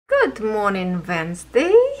Good morning,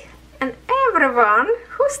 Wednesday, and everyone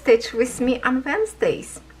who stitch with me on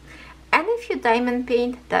Wednesdays. And if you diamond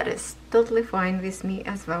paint, that is totally fine with me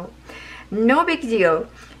as well. No big deal.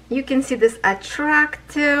 You can see this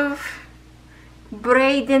attractive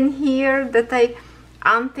braid in here that I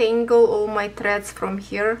untangle all my threads from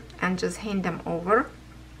here and just hand them over.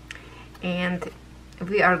 And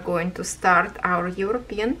we are going to start our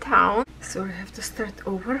European town. So I have to start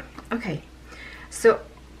over. Okay, so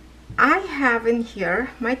I have in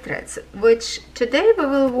here my threads, which today we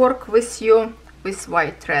will work with you with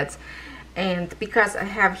white threads. And because I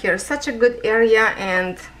have here such a good area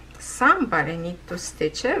and somebody need to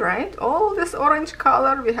stitch it, right? All this orange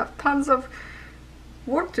color, we have tons of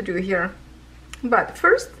work to do here. But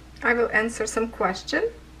first I will answer some question.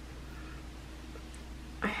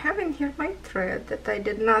 I have in here my thread that I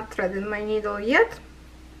did not thread in my needle yet.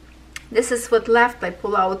 This is what left. I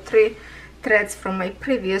pull out 3 threads from my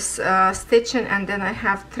previous stitching, and then I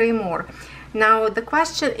have 3 more. Now the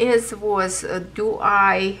question was do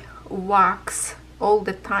I wax all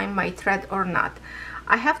the time my thread or not?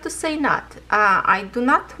 I have to say not. I do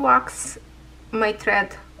not wax my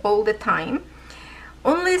thread all the time.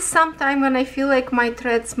 Only sometime when I feel like my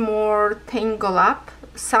threads more tangle up.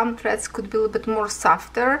 Some threads could be a little bit more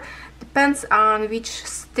softer. Depends on which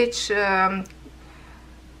stitch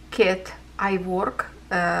kit I work.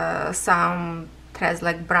 Some threads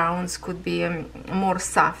like browns could be more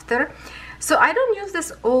softer. So I don't use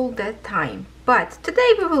this all the time, but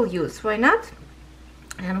today we will use, why not?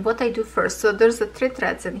 And what I do first, so there's the 3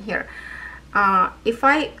 threads in here. If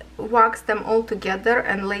I wax them all together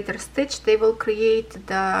and later stitch, they will create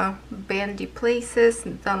the bendy places,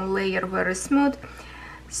 then layer very smooth.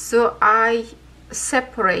 So I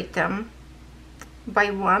separate them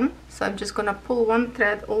by 1. So I'm just gonna pull 1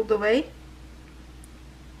 thread all the way.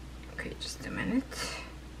 Okay, just a minute.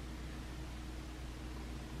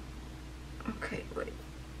 Okay, wait,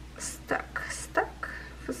 stuck,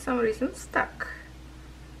 for some reason stuck.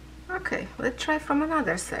 Okay, let's try from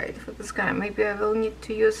another side for this guy. Maybe I will need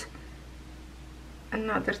to use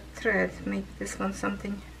another thread, maybe this one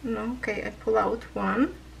something. No, okay, I pull out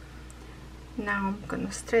 1. Now I'm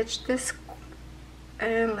gonna stretch this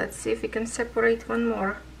and let's see if we can separate 1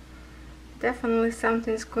 more. Definitely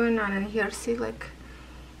something's going on in here. See, like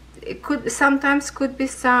it could sometimes could be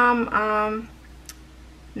some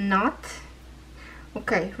knot.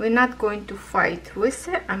 Okay, we're not going to fight with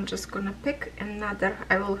it. I'm just gonna pick another.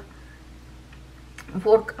 I will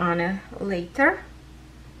work on it later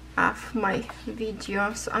of my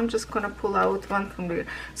video. So I'm just gonna pull out 1 from here.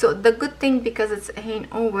 So the good thing, because it's hanging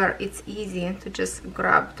over, it's easy to just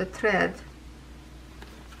grab the thread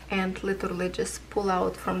and literally just pull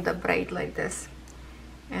out from the braid like this,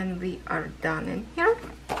 and we are done in here.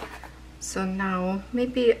 So now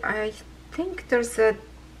maybe I think there's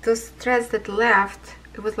those threads that left,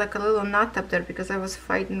 it was like a little knot up there because I was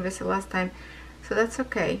fighting with it last time. So that's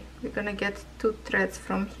okay. We're gonna get 2 threads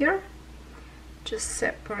from here, just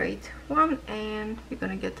separate 1, and we're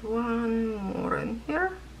gonna get 1 more in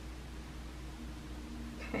here.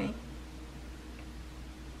 Okay,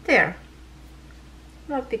 there,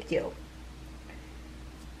 not big deal.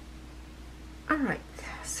 All right,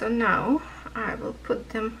 so now I will put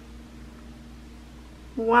them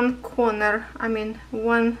 1 corner, I mean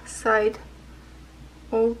 1 side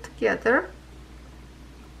all together,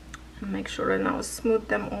 and make sure I now smooth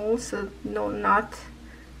them all so no knot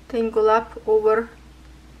tangle up over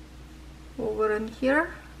in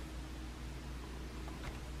here.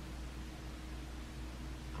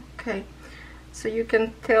 Okay, so you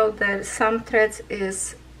can tell that some threads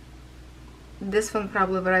is this one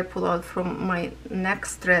probably where I pull out from my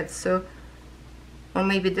next thread, so, or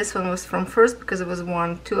maybe this one was from first because it was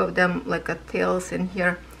 2 of them like a tails in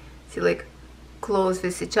here. See, like close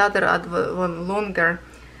with each other, add 1 longer.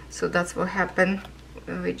 So that's what happened.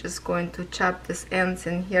 We're just going to chop these ends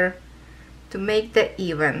in here to make the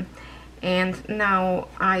even. And now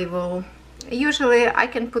I will, usually I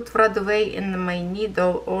can put right away in my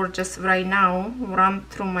needle or just right now run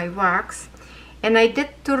through my wax. And I did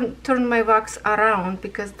turn my wax around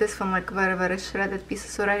because this one like very shredded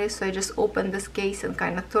pieces already, so I just opened this case and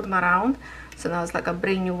kind of turn around. So now it's like a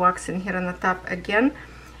brand new wax in here on the top again.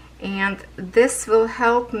 And this will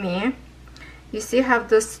help me. You see I have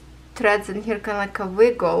those threads in here kind of like a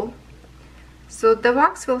wiggle. So the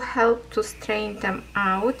wax will help to straighten them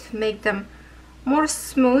out, make them more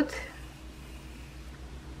smooth.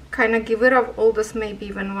 Kind of give rid of all this maybe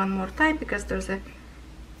even 1 more time because there's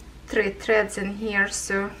 3 threads in here,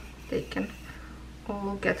 so they can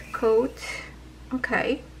all get caught.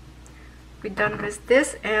 Okay, we're done with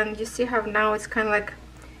this, and you see how now it's kind of like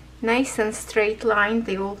nice and straight line.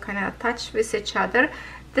 They all kind of attach with each other.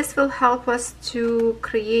 This will help us to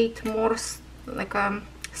create more like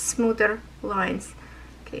smoother lines.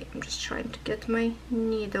 Okay, I'm just trying to get my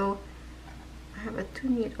needle. I have 2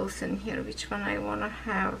 needles in here. Which one I want to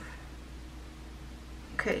have?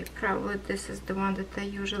 Okay, probably this is the one that I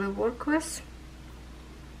usually work with.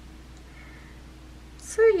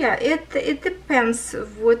 So yeah, it depends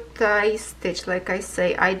what I stitch. Like I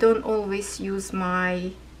say, I don't always use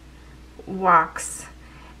my wax,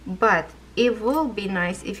 but it will be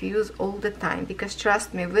nice if you use all the time, because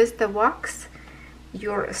trust me, with the wax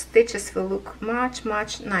your stitches will look much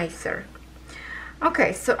nicer.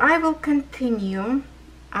 Okay, so I will continue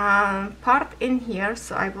part in here.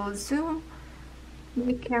 So I will zoom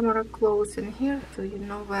the camera close in here so you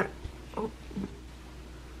know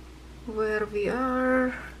where we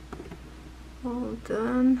are. Hold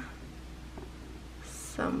on,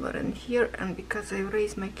 somewhere in here. And because I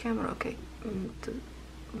raised my camera, okay, to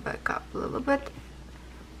back up a little bit.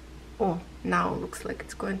 Oh, now looks like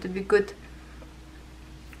it's going to be good.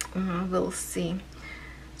 We'll see.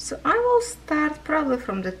 So I will start probably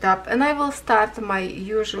from the top, and I will start my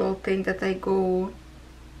usual thing that I go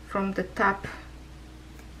from the top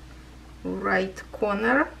right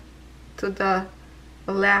corner to the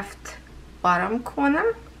left bottom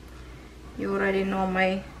corner. You already know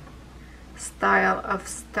my style of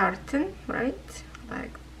starting, right?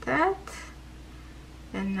 Like that.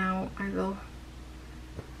 And now I will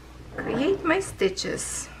create my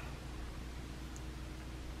stitches.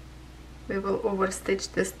 We will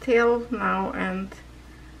overstitch this tail now and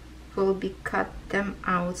will be cut them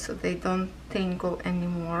out so they don't tangle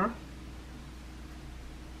anymore.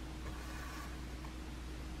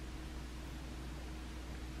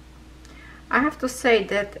 I have to say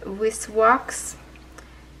that with wax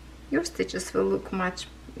your stitches will look much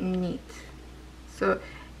neat. So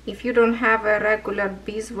if you don't have a regular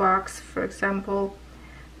beeswax, for example,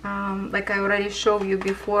 like I already showed you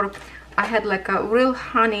before, I had like a real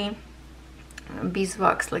honey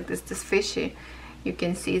beeswax like this fishy. You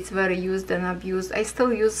can see it's very used and abused. I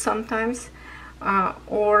still use sometimes,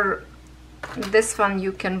 or this one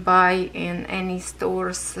you can buy in any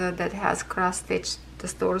stores that has cross stitch, the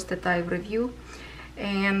stores that I review,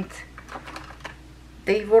 and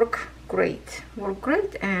they work great,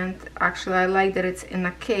 and actually I like that it's in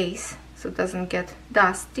a case so it doesn't get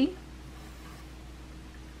dusty.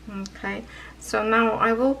 Okay, so now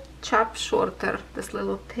I will chop shorter this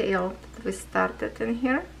little tail that we started in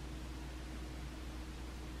here.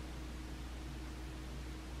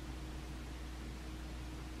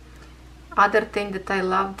 Other thing that I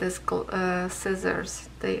love, this scissors.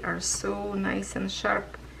 They are so nice and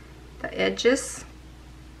sharp. The edges,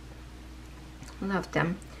 love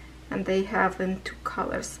them, and they have in 2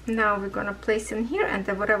 colors. Now we're gonna place in here, and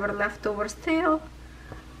then whatever leftover tail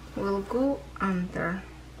will go under.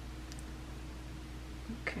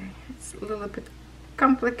 Okay, it's a little bit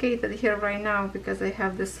complicated here right now because I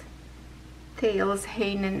have this tails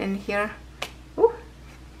hanging in here. Ooh.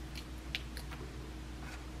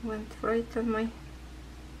 Went right on my...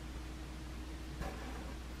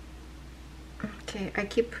 Okay, I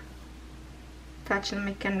keep touching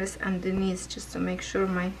my canvas underneath just to make sure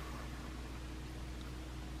my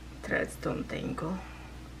threads don't tangle.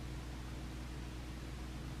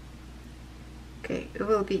 Okay, it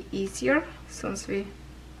will be easier since we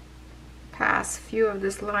pass few of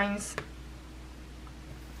these lines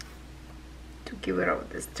to give it out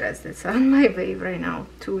this threads that's on my wave right now.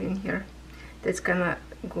 2 in here. That's gonna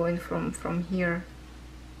go in from here,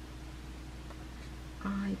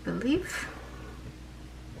 I believe.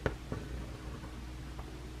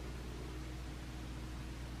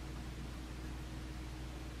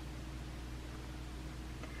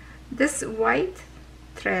 This white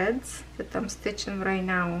threads that I'm stitching right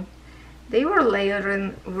now, they were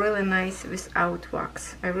layering really nice without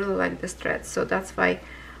wax. I really like this thread, so that's why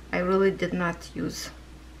I really did not use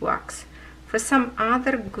wax. For some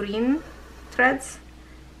other green threads,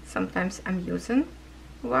 sometimes I'm using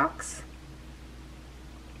wax,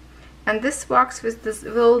 and this wax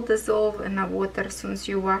will dissolve in the water as soon as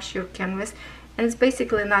you wash your canvas, and it's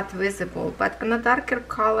basically not visible, but in a darker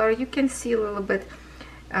color you can see a little bit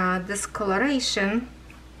discoloration,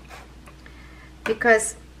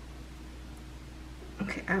 because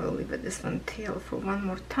okay, I will leave it this one tail for one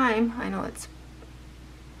more time. I know it's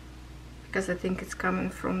because I think it's coming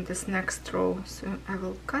from this next row, so I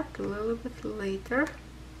will cut a little bit later.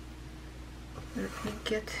 Let me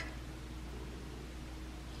get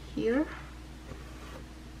here.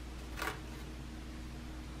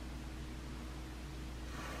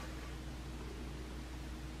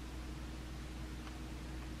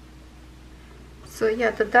 So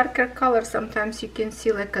yeah, the darker color, sometimes you can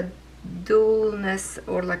see like a dullness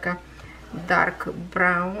or like a dark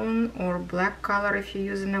brown or black color. If you're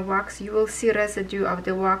using a wax, you will see residue of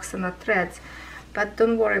the wax on the threads, but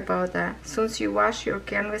don't worry about that. As soon as you wash your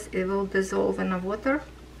canvas, it will dissolve in the water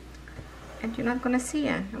and you're not gonna see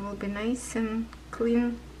it. It will be nice and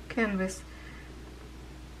clean canvas.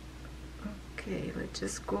 Okay, let's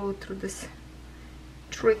just go through this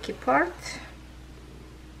tricky part.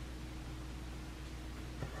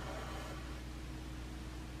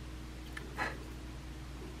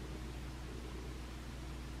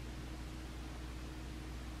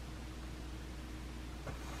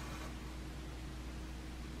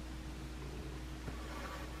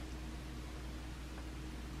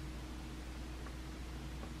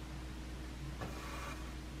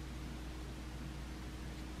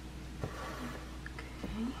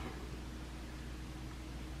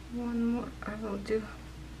 One more I will do.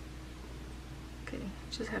 Okay,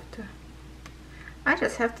 I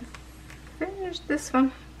just have to finish this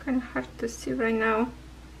one. Kind of hard to see right now,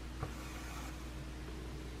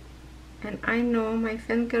 and I know my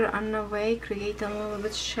finger on the way creating a little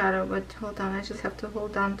bit shadow, but hold on, I just have to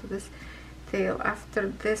hold on to this tail. After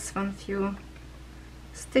this one few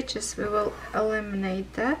stitches we will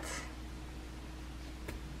eliminate that,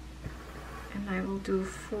 and I will do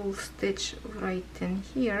full stitch right in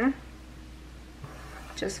here,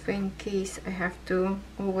 just for in case I have to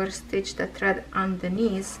overstitch the thread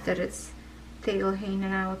underneath that it's tail hanging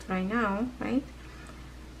out right now, right?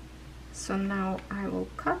 So now I will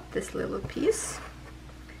cut this little piece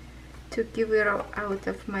to give it out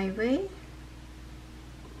of my way.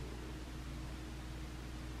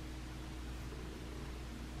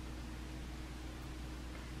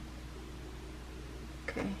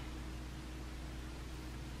 Okay.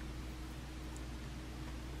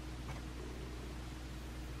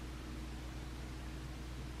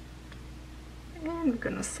 And we're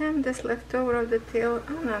gonna sand this leftover of the tail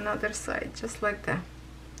on another side, just like that.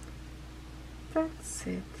 That's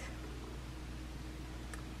it.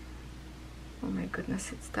 Oh my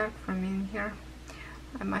goodness, it's dark for me in here.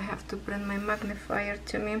 I might have to bring my magnifier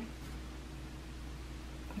to me.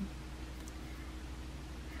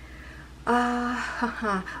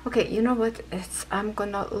 Okay, you know what? I'm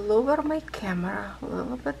gonna lower my camera a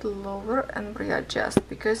little bit lower and readjust,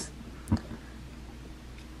 because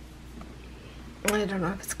I don't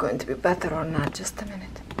know if it's going to be better or not. Just a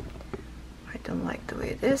minute. I don't like the way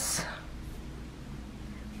it is.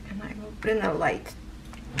 And I will bring a light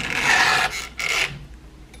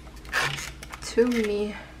to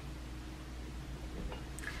me.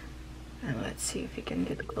 And let's see if we can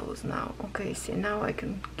get close now. Okay, see, now I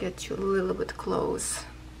can get you a little bit close.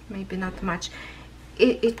 Maybe not much.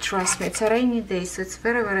 Trust me, it's a rainy day, so it's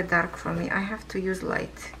very, very dark for me. I have to use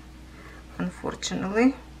light,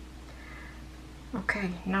 unfortunately.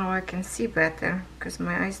 Okay, now I can see better, because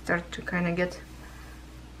my eyes start to kind of get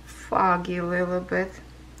foggy a little bit.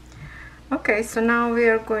 Okay, so now we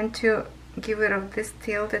are going to give rid of this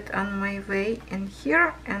tail that on my way in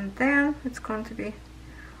here, and then it's going to be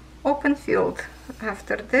open field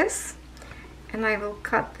after this, and I will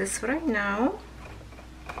cut this right now.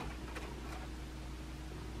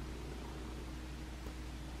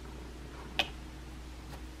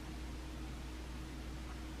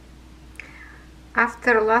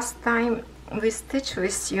 After last time we stitched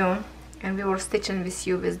with you, and we were stitching with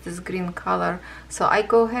you with this green color, so I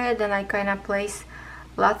go ahead and I kind of place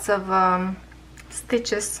lots of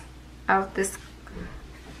stitches of this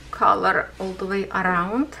color all the way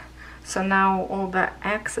around. So now all the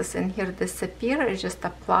X's in here disappear, it's just a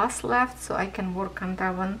plus left, so I can work on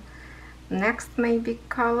that one next, maybe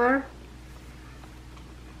color.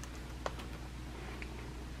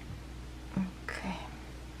 Okay,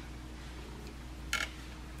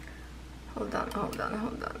 hold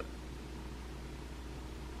on.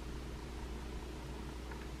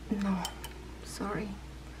 No, sorry,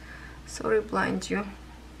 blind you.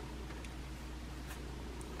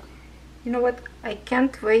 You know what, I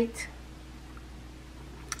can't wait.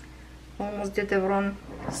 Almost did the wrong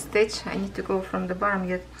stitch. I need to go from the bottom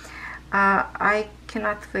yet. I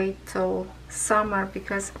cannot wait till summer,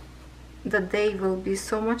 because the day will be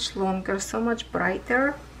so much longer, so much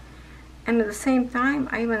brighter, and at the same time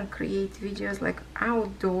I even create videos like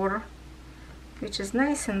outdoor, which is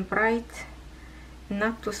nice and bright,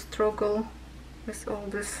 not to struggle with all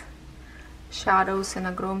these shadows and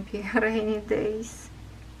a grumpy rainy days.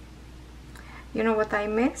 You know what I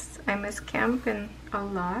miss? I miss camping a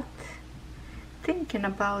lot, thinking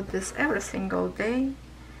about this every single day,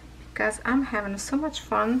 because I'm having so much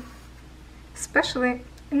fun, especially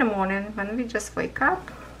in the morning when we just wake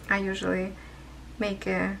up. I usually make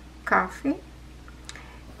a coffee,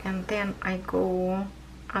 and then I go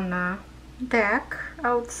on a deck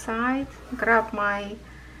outside, grab my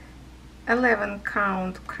 11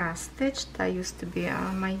 count cross stitch that used to be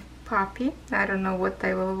on my puppy. I don't know what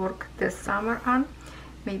I will work this summer on,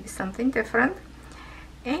 maybe something different.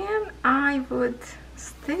 And I would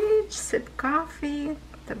stitch, sip coffee,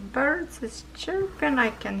 the birds is chirping,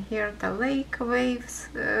 I can hear the lake waves,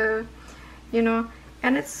 you know,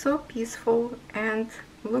 and it's so peaceful. And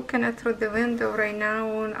looking at through the window right now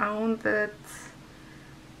on that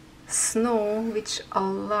snow, which a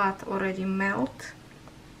lot already melt.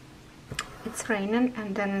 It's raining,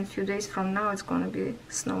 and then in a few days from now it's going to be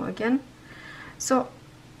snow again. So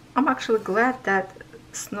I'm actually glad that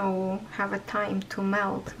snow have a time to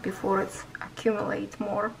melt before it's accumulate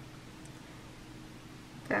more.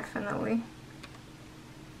 Definitely.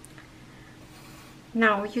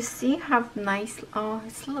 Now you see how nice, oh,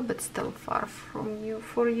 it's a little bit still far from you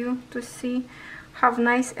for you to see how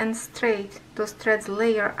nice and straight those threads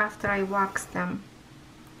layer after I wax them.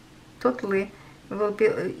 Totally will be,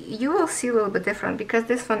 you will see a little bit different, because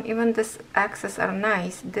this one, even this axes are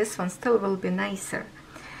nice, this one still will be nicer,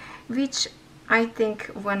 which I think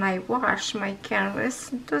when I wash my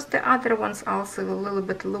canvas, those the other ones also will a little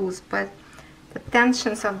bit loose, but the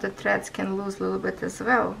tensions of the threads can lose a little bit as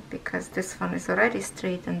well, because this one is already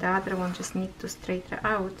straight and the other one just need to straighten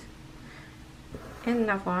out in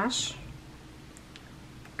the wash.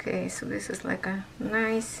 Okay, so this is like a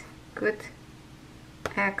nice, good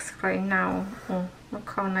axe right now. Oh, look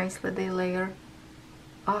how nicely they layer.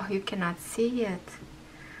 Oh, you cannot see it.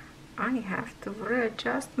 I have to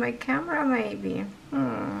readjust my camera maybe.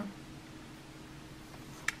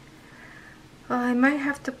 I might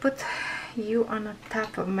have to put you on the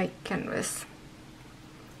top of my canvas.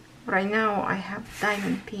 Right now I have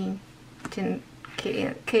diamond painting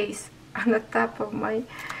case on the top of my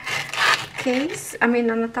case, I mean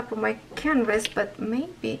on the top of my canvas, but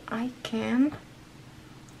maybe I can.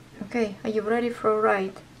 Okay, are you ready for a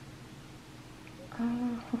ride?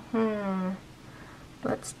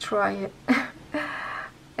 Let's try it.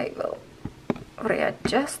 I will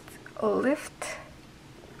readjust, lift,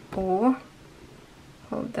 or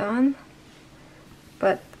hold on,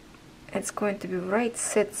 but it's going to be right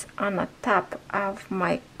sits on the top of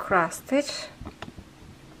my cross stitch.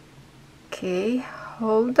 Okay,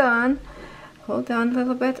 hold on a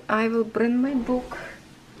little bit. I will bring my book.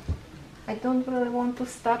 I don't really want to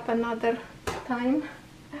stop another time.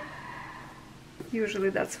 Usually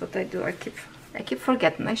that's what I do. I keep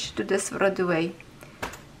forgetting. I should do this right away.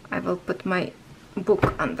 I will put my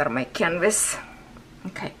book under my canvas.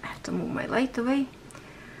 Okay, I have to move my light away.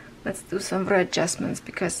 Let's do some readjustments,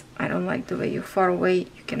 because I don't like the way you're far away.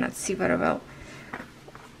 You cannot see very well.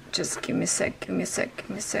 Just give me a sec, give me a sec, give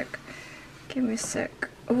me a sec. Give me a sec.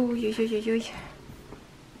 Oh,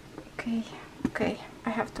 okay. I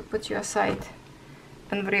have to put you aside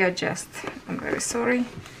and readjust. I'm very sorry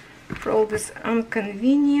for all this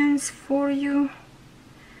inconvenience for you.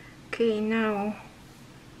 Okay, now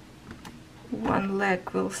one leg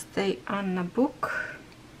will stay on the book.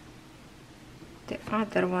 The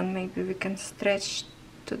other one maybe we can stretch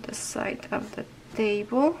to the side of the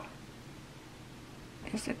table.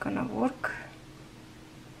 Is it gonna work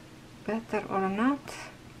better or not?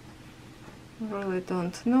 Really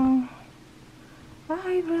don't know.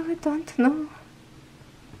 I really don't know.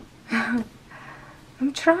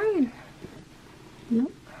 I'm trying.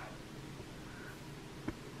 Nope.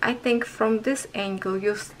 I think from this angle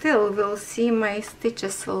you still will see my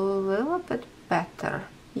stitches a little bit better.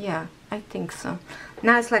 Yeah, I think so.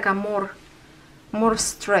 Now it's like a more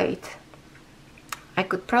straight. I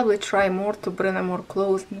could probably try more to bring it more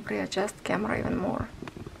close and readjust camera even more.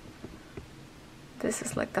 This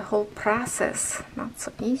is like the whole process, not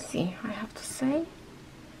so easy, I have to say.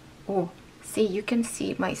 Oh, see, you can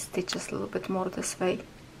see my stitches a little bit more this way.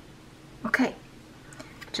 Okay,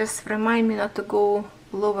 just remind me not to go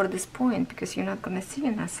lower this point, because you're not gonna see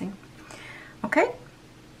nothing. Okay,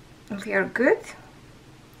 we are good.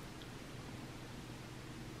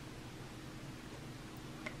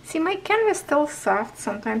 See, my canvas is still soft.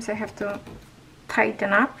 Sometimes I have to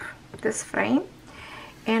tighten up this frame.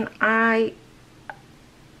 And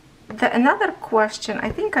another question, I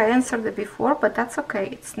think I answered it before, but that's okay.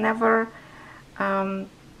 It's never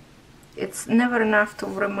enough to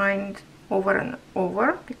remind over and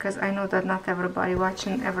over, because I know that not everybody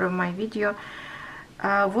watching every my video.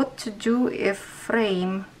 What to do if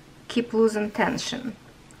frame keep losing tension.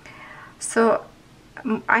 So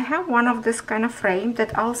I have one of this kind of frame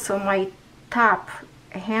that also my top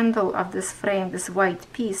handle of this frame, this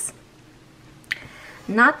white piece,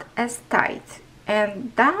 not as tight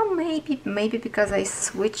And that maybe because I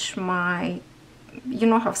switch my, you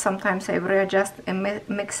know how sometimes I readjust and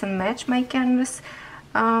mix and match my canvas,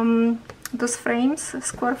 those frames,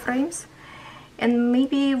 square frames, and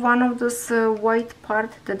maybe one of those white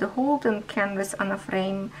part that hold on canvas on a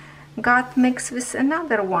frame got mixed with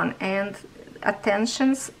another one, and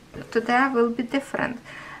attentions to that will be different.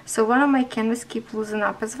 So one of my canvas keep losing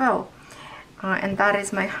up as well, and that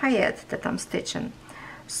is my Huijbregts that I'm stitching.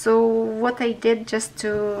 So what I did, just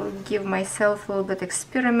to give myself a little bit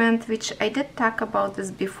experiment, which I did talk about this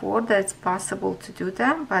before, that it's possible to do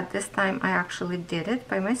that, but this time I actually did it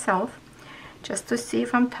by myself, just to see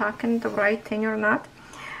if I'm talking the right thing or not.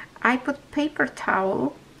 I put paper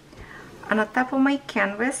towel on the top of my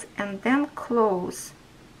canvas and then close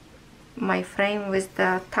my frame with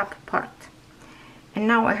the top part. And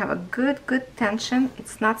now I have a good tension.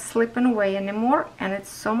 It's not slipping away anymore, and it's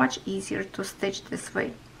so much easier to stitch this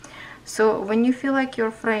way. So when you feel like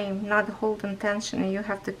your frame not holding tension and you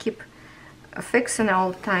have to keep fixing it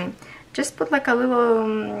all the time, just put like a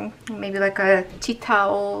little, maybe like a tea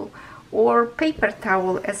towel or paper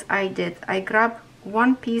towel, as I did. I grab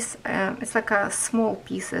one piece, it's like a small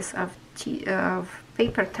pieces of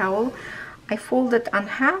paper towel. I fold it on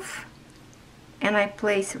half and I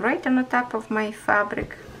place right on the top of my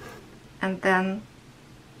fabric, and then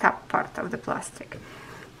top part of the plastic.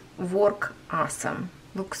 Work awesome,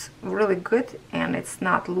 looks really good, and it's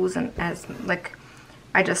not losing as, like,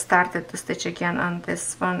 I just started to stitch again on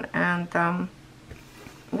this one, and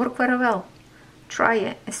work very well. Try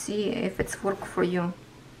it and see if it's work for you.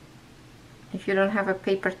 If you don't have a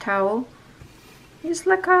paper towel, use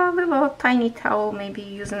like a little tiny towel, maybe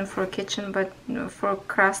using for kitchen, but for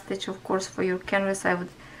cross stitch, of course, for your canvas, I would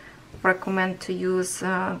recommend to use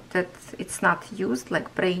that it's not used,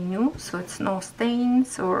 like brand new, so it's no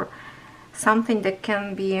stains or something that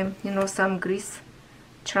can be, you know, some grease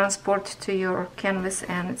transport to your canvas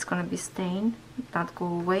and it's gonna be stained, not go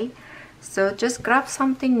away. So just grab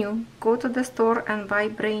something new, go to the store and buy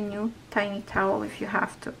brand new tiny towel if you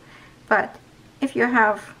have to. But if you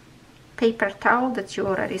have paper towel that you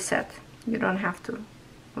already set, you don't have to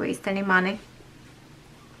waste any money.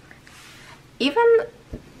 Even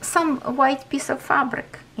some white piece of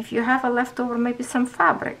fabric, if you have a leftover, maybe some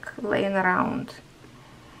fabric laying around,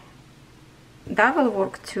 that will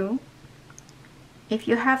work too. If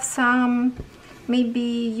you have some maybe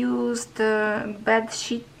used bed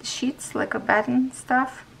sheets, like a bedding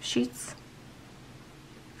stuff, sheets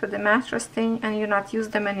for the mattress thing, and you not use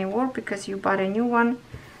them anymore because you bought a new one,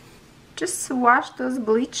 just wash those,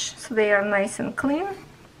 bleach so they are nice and clean,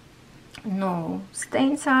 no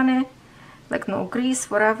stains on it, like no grease,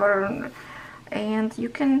 whatever, and you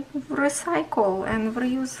can recycle and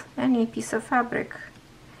reuse any piece of fabric.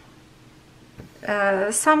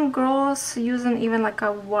 Some girls using even like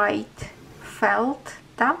a white felt,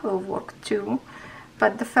 that will work too,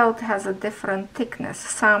 but the felt has a different thickness.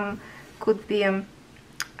 Some could be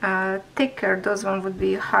thicker, those one would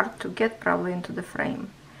be hard to get probably into the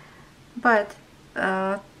frame. But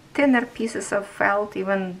thinner pieces of felt,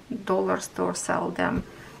 even dollar store sell them,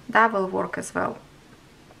 that will work as well.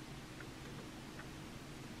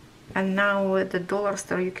 And now at the dollar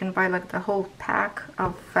store you can buy like the whole pack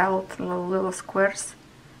of felt, little squares,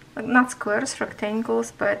 like not squares,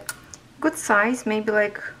 rectangles, but good size, maybe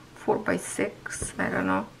like 4 by 6, I don't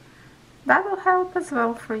know. That will help as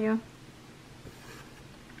well for you.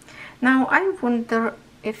 Now I wonder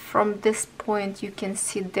if from this point you can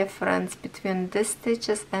see difference between these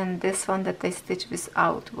stitches and this one that I stitch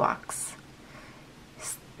without wax.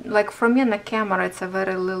 Like from me on the camera it's a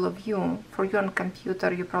very little view. For you on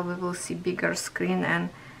computer you probably will see bigger screen and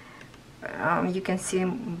you can see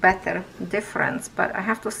better difference, but I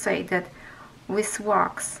have to say that with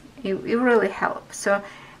wax it really helps. So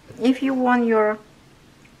if you want your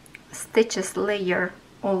stitches layer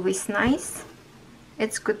always nice,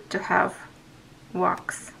 it's good to have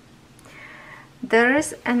wax. There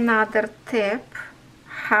is another tip,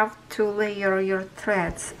 how to layer your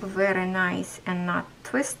threads very nice and not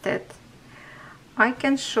twisted. I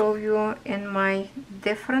can show you in my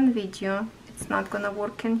different video. It's not gonna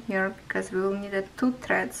work in here because we will need 2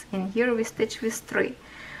 threads. In here we stitch with 3.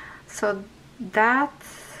 So that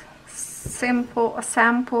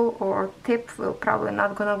sample or tip will probably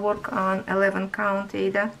not gonna work on 11 count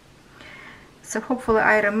either. So hopefully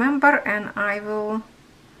I remember and I will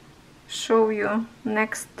show you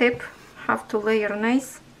next tip how to layer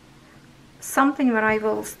nice. Something where I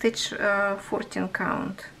will stitch 14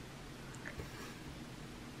 count.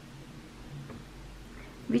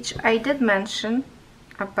 Which I did mention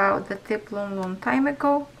about the tip long time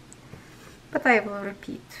ago, but I will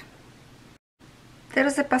repeat. there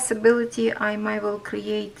is a possibility I might will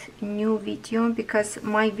create a new video, because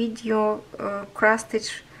my video cross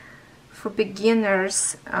stitch for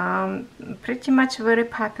beginners pretty much very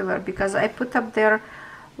popular, because I put up there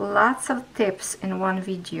lots of tips in one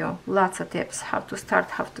video, lots of tips, how to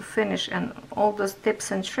start, how to finish, and all those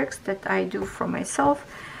tips and tricks that I do for myself,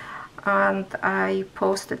 and I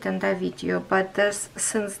posted in that video. But there's,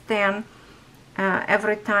 since then,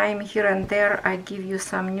 every time here and there I give you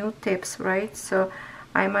some new tips, right? So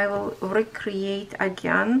I might will recreate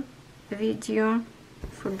again the video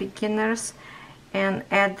for beginners and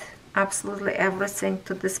add absolutely everything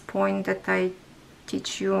to this point that I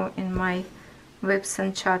teach you in my whips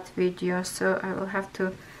and chat video. So I will have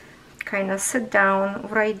to kind of sit down,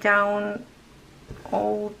 write down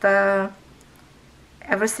all the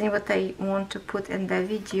everything what I want to put in the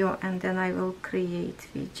video, and then I will create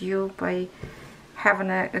video by having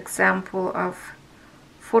an example of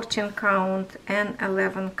 14 count and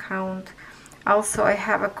 11 count. Also, I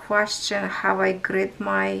have a question how I grid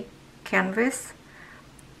my canvas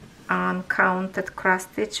on counted cross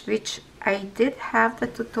stitch, which I did have the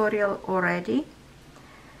tutorial already.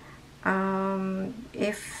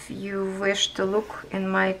 If you wish to look in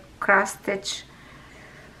my cross stitch,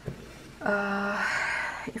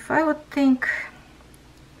 if I would think,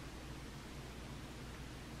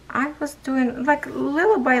 I was doing like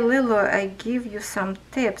little by little, I give you some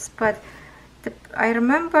tips, but I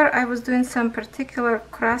remember I was doing some particular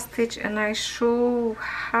cross stitch and I show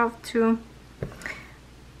how to,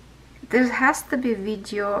 there has to be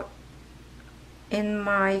video in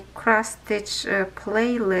my cross stitch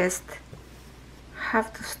playlist.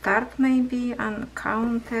 Have to start maybe and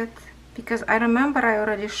count it, because I remember I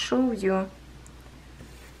already showed you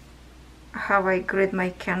how I grid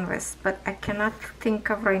my canvas, but I cannot think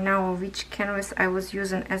of right now which canvas I was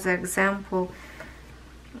using as an example.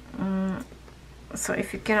 So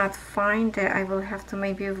if you cannot find it, I will have to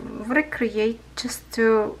maybe recreate just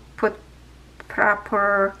to put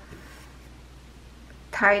proper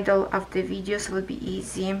title of the video, so it will be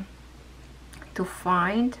easy to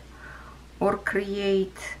find, or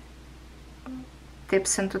create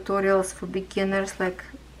tips and tutorials for beginners, like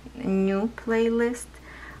a new playlist.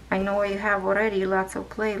 I know I have already lots of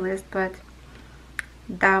playlists, but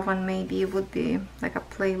that one maybe would be like a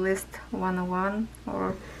playlist 101,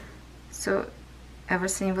 or so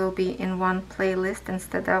everything will be in one playlist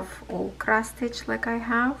instead of all cross stitch like I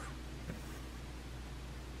have.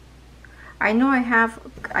 I know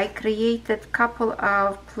I created couple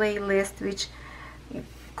of playlists which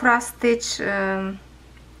cross stitch,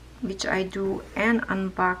 which I do and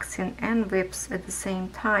unboxing and whips at the same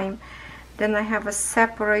time. Then I have a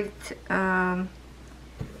separate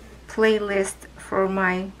playlist for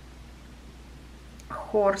my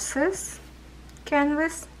horses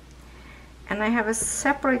canvas, and I have a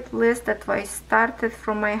separate list that I started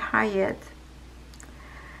from my Hyet,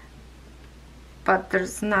 but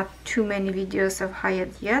there's not too many videos of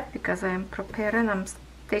Hyet yet because I am preparing, I'm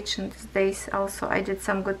stitching these days. Also I did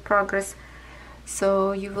some good progress,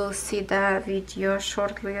 so you will see that video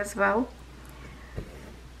shortly as well.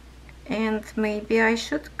 And maybe I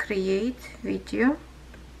should create video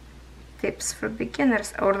tips for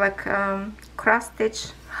beginners, or like cross stitch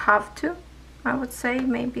how to, I would say,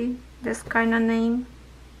 maybe this kind of name,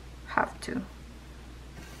 how to,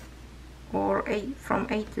 or from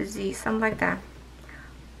A to Z, something like that.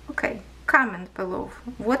 Okay, comment below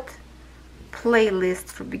what playlist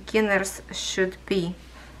for beginners should be,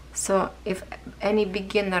 so if any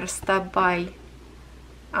beginner stop by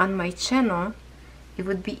on my channel, it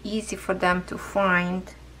would be easy for them to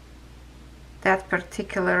find that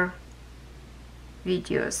particular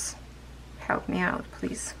videos. Help me out,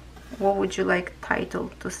 please. What would you like title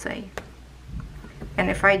to say? And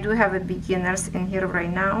if I do have a beginners in here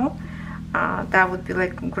right now, that would be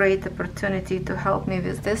like a great opportunity to help me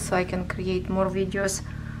with this, so I can create more videos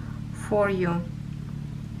for you.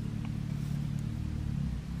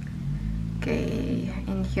 Okay,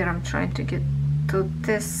 in here I'm trying to get to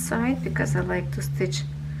this side because I like to stitch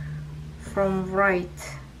from right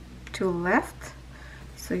to left,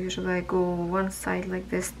 so usually I go one side like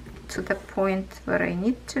this to the point where I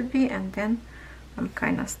need to be, and then I'm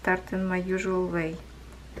kind of starting my usual way.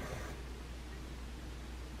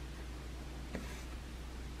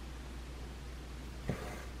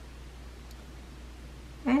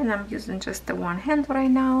 And I'm using just the one hand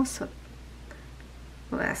right now, so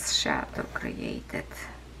less shadow created.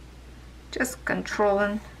 Just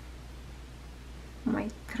controlling my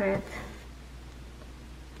thread.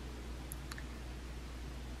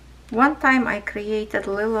 One time I created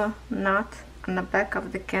a little knot on the back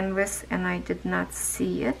of the canvas and I did not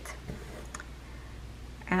see it.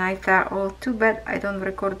 And I thought, oh, too bad I don't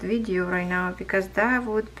record video right now, because that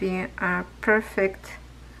would be a perfect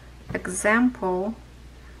example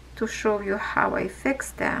to show you how I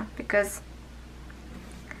fixed that. Because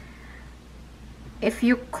if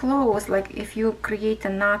you close, like if you create a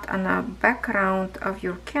knot on a background of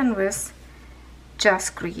your canvas,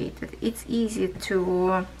 just create it. It's easy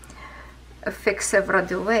to fix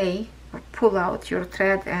right away, or pull out your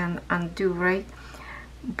thread and undo, right?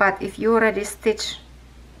 But if you already stitch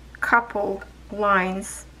couple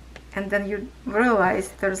lines and then you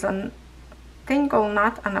realize there's a tangle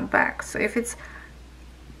knot on the back, so if it's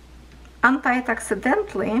untied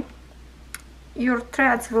accidentally, your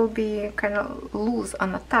threads will be kind of loose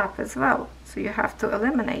on the top as well, so you have to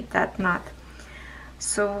eliminate that knot.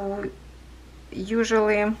 So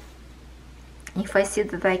usually if I see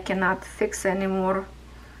that I cannot fix anymore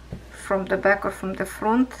from the back or from the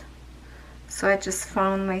front, so I just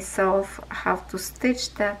found myself have to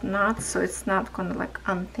stitch that knot so it's not gonna like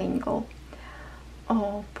untangle.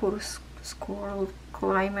 Oh, poor squirrel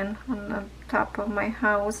climbing on the top of my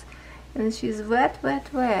house, and she's wet,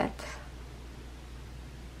 wet, wet.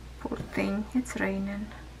 Poor thing, it's raining.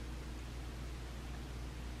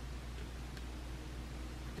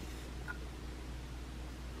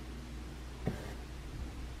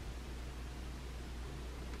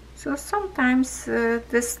 So sometimes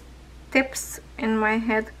this tips in my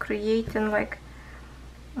head creating like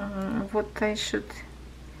what I should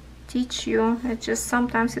teach you. It just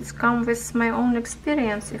sometimes it's come with my own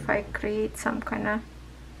experience. If I create some kind of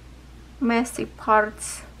messy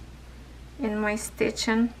parts in my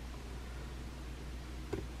stitching.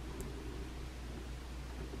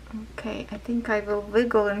 Okay, I think I will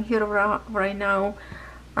wiggle in here right now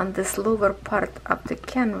on this lower part of the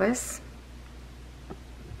canvas.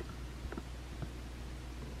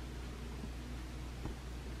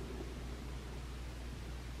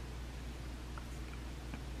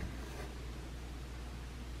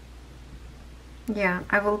 Yeah,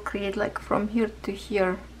 I will create like from here to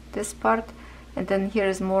here this part, and then here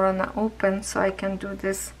is more on the open, so I can do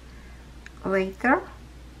this later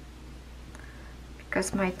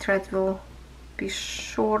because my thread will be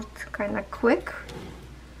short kind of quick.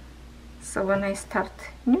 So when I start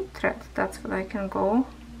new thread, that's when I can go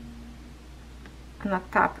on the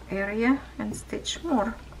top area and stitch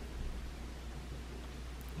more.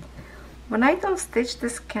 When I don't stitch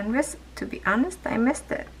this canvas, to be honest, I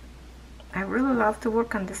missed it. I really love to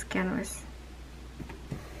work on this canvas.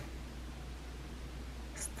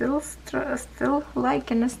 Still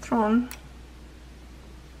liking it strong.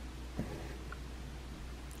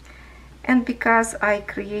 And because I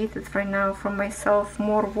created right now for myself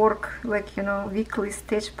more work, like, you know, weekly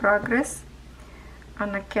stitch progress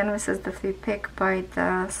on the canvases that we pick by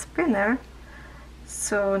the spinner,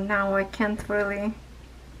 so now I can't really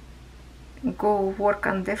go work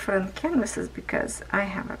on different canvases because I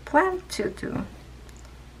have a plan to do.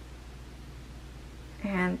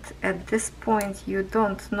 And at this point you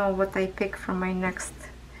don't know what I pick for my next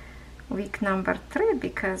week number 3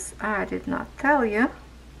 because I did not tell you.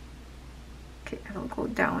 Okay, I will go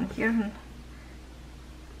down here and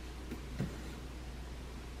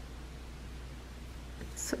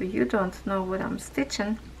so you don't know what I'm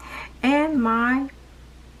stitching. And my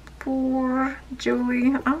poor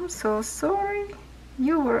Julie, I'm so sorry.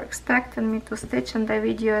 You were expecting me to stitch in the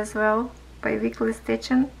video as well, by weekly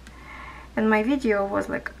stitching, and my video was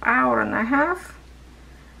like hour and a half.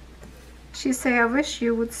 She said, I wish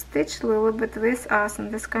you would stitch a little bit with us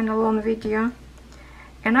in this kind of long video.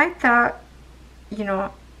 And I thought, you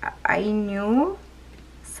know, I knew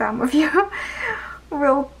some of you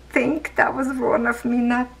will think that was wrong of me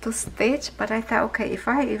not to stitch, but I thought, okay, if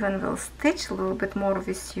I even will stitch a little bit more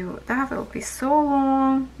with you, that will be so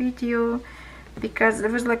long video, because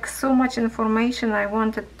there was like so much information I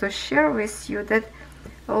wanted to share with you that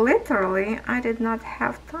literally I did not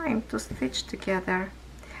have time to stitch together.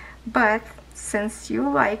 But since you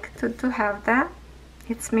like to have that,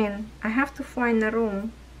 it's mean I have to find a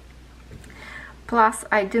room. Plus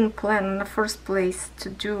I didn't plan in the first place to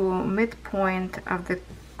do midpoint of the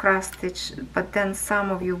cross stitch, but then some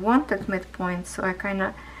of you wanted midpoint, so I kind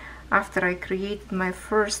of, after I created my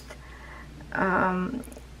first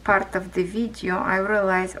part of the video, I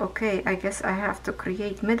realized, okay, I guess I have to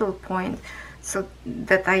create middle point, so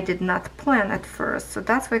that I did not plan at first. So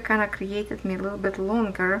that's why kind of created me a little bit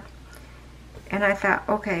longer. And I thought,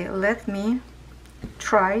 okay, let me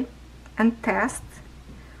try and test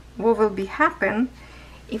what will be happen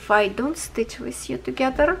if I don't stitch with you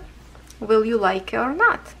together. Will you like it or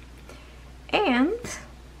not? And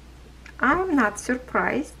I'm not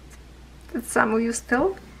surprised that some of you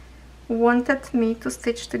still wanted me to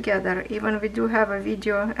stitch together. Even we do have a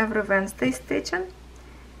video every Wednesday stitching,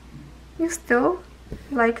 you still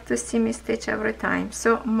like to see me stitch every time.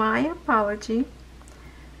 So my apology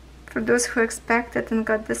for those who expected and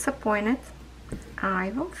got disappointed.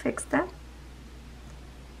 I will fix that.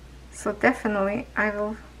 So definitely I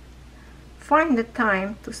will find the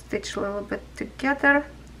time to stitch a little bit together.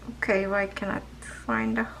 Okay, why cannot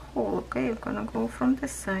find a hole? Okay, I'm gonna go from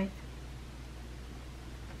this side.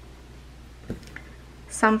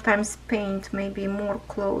 Sometimes paint may be more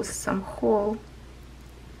close, some hole.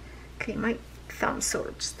 Okay, my thumb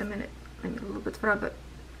sore, just a minute, maybe a little bit rub it.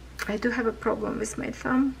 I do have a problem with my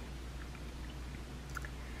thumb.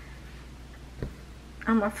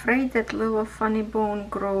 I'm afraid that little funny bone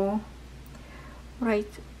grow right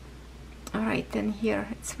in here.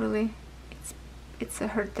 It's really, it's a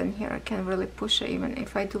hurt in here. I can't really push it. Even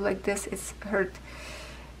if I do like this, it's hurt.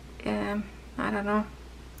 I don't know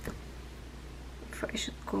if I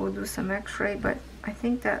should go do some x-ray, but I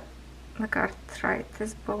think that like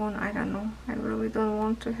arthritis bone, I don't know. I really don't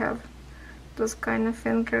want to have those kind of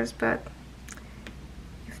fingers, but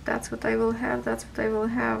if that's what I will have, that's what I will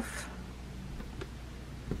have.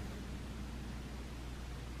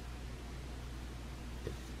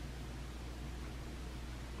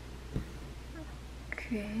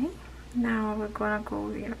 Okay, now we're gonna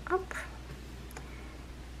go here up,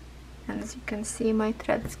 and as you can see, my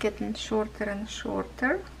thread's getting shorter and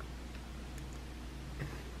shorter.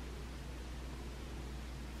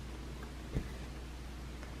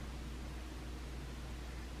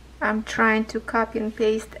 I'm trying to copy and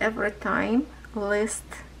paste every time list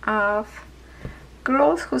of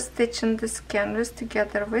girls who stitch on this canvas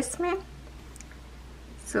together with me.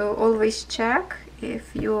 So always check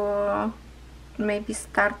if you maybe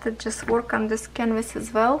started just work on this canvas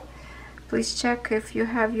as well. Please check if you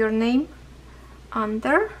have your name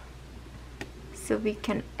under, so we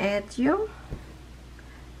can add you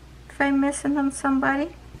if I'm missing on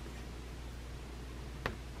somebody.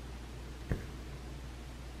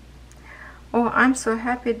 Oh, I'm so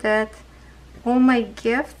happy that all my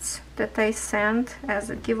gifts that I sent as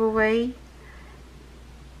a giveaway,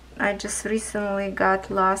 I just recently got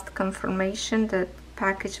last confirmation that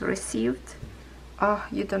package received. Oh,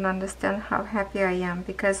 you don't understand how happy I am,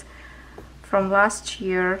 because from last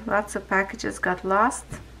year lots of packages got lost,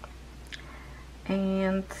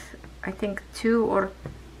 and I think two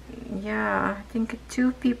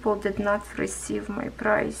people did not receive my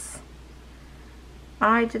prize.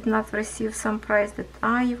 I did not receive some prize that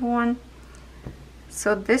I won.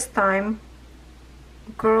 So this time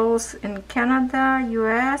girls in Canada,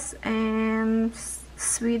 US and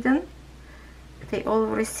Sweden, they all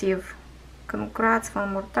receive. Congrats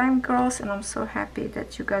one more time, girls, and I'm so happy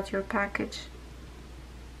that you got your package.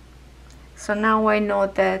 So now I know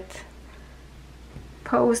that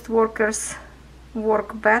post workers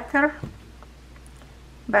work better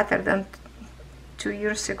than 2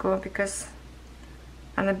 years ago, because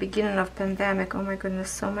at the beginning of pandemic, oh my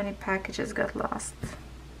goodness, so many packages got lost.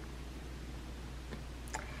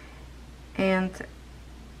 And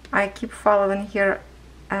I keep following here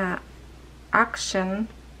Action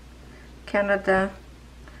Canada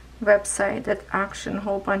website that auction a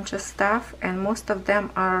whole bunch of stuff, and most of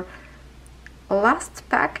them are lost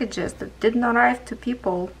packages that didn't arrive to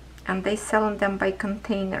people, and they selling them by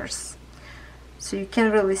containers, so you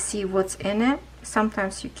can't really see what's in it.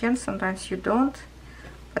 Sometimes you can, sometimes you don't,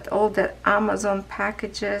 but all the Amazon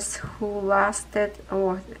packages who lost it,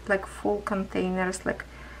 or like full containers, like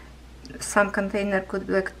some container could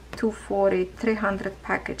be like 240, 300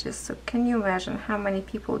 packages. So can you imagine how many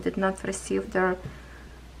people did not receive their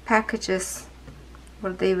packages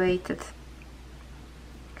where they waited?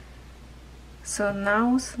 So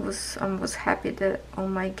now I was happy that all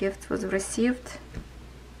my gift was received.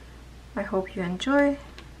 I hope you enjoy.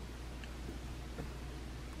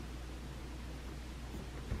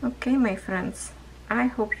 Okay, my friends, I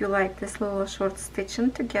hope you like this little short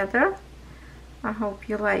stitching together. I hope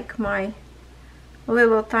you like my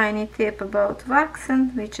little tiny tip about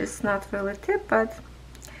waxing, which is not really a tip, but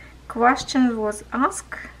question was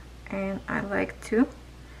asked and I like to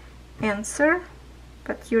answer,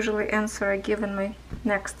 but usually answer I give in my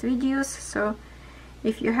next videos. So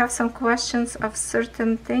if you have some questions of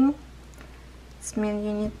certain thing, it means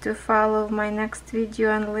you need to follow my next video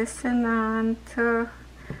and listen, and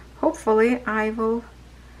hopefully I will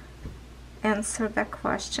answer that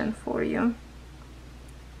question for you.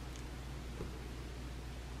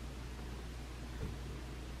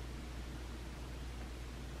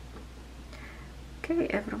 Okay,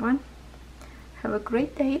 everyone, have a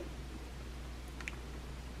great day.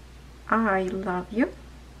 I love you.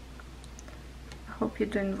 hope you're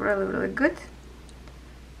doing really good.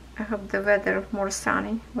 I hope the weather more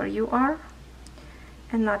sunny where you are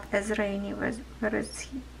and not as rainy whereas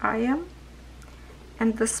I am.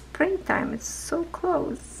 And the springtime is so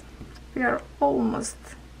close. We are almost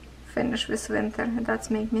finished with winter, and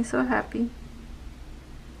that's made me so happy.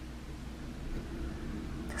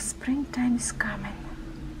 The springtime is coming.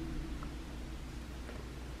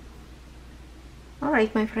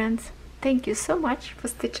 Alright, my friends, thank you so much for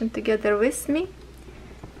stitching together with me.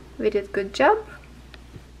 We did a good job,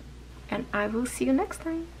 and I will see you next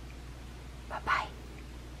time. Bye bye.